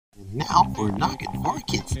Now for Noggin for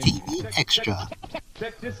Kids TV Extra.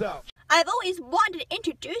 Check this out. I've always wanted to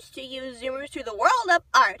introduce to you Zoomers to the world of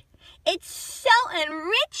art. It's so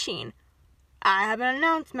enriching. I have an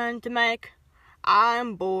announcement to make.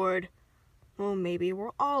 I'm bored. Well, maybe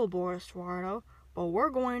we're all bored, Stuardo, but we're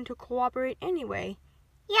going to cooperate anyway.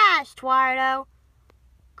 Yeah, Stuardo.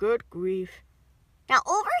 Good grief. Now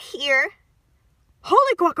over here.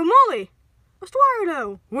 Holy guacamole!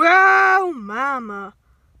 Stuardo! Wow, mama!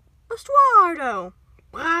 Stuardo!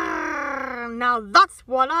 Now that's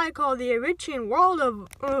what I call the enriching world of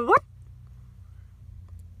what?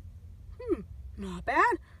 Not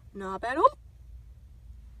bad. Not bad at all.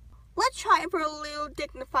 Let's try it for a little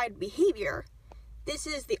dignified behavior. This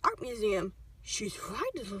is the art museum. She's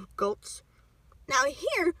right, little goats. Now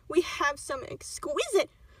here we have some exquisite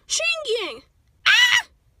singing. Ah!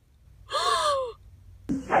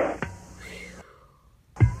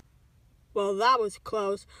 Well, that was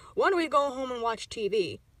close. Why don't we go home and watch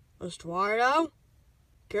TV? Estuardo?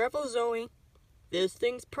 Careful, Zoe. This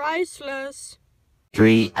thing's priceless.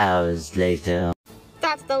 3 hours later.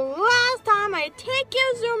 That's the last time I take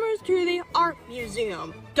you Zoomers to the art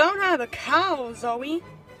museum. Don't have a cow, Zoe.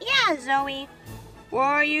 Yeah, Zoe. Where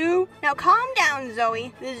are you? Now calm down,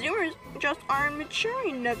 Zoe. The Zoomers just aren't mature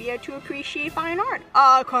enough yet to appreciate fine art.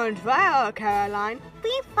 Contraire, Caroline.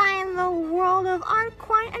 We find the world of art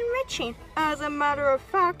quite enriching. As a matter of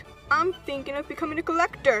fact, I'm thinking of becoming a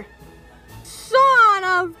collector. Son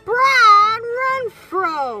of Brad!